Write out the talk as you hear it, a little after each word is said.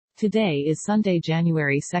Today is Sunday,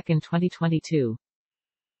 January 2nd, 2022.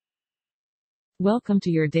 Welcome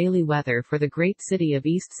to your daily weather for the great city of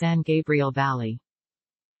East San Gabriel Valley.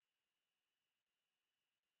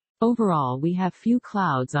 Overall, we have few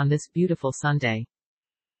clouds on this beautiful Sunday.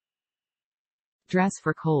 Dress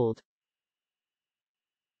for cold.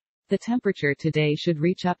 The temperature today should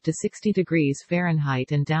reach up to 60 degrees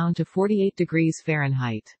Fahrenheit and down to 48 degrees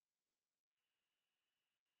Fahrenheit.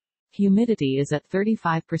 Humidity is at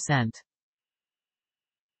 35%.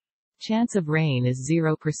 Chance of rain is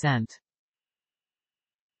 0%.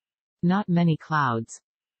 Not many clouds.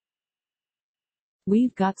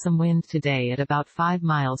 We've got some wind today at about 5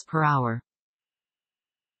 miles per hour.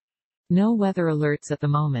 No weather alerts at the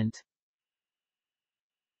moment.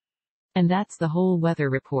 And that's the whole weather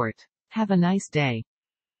report. Have a nice day.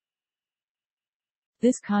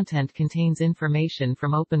 This content contains information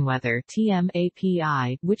from OpenWeather (TM)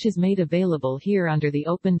 API, which is made available here under the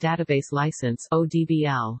Open Database License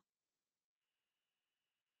 (ODBL).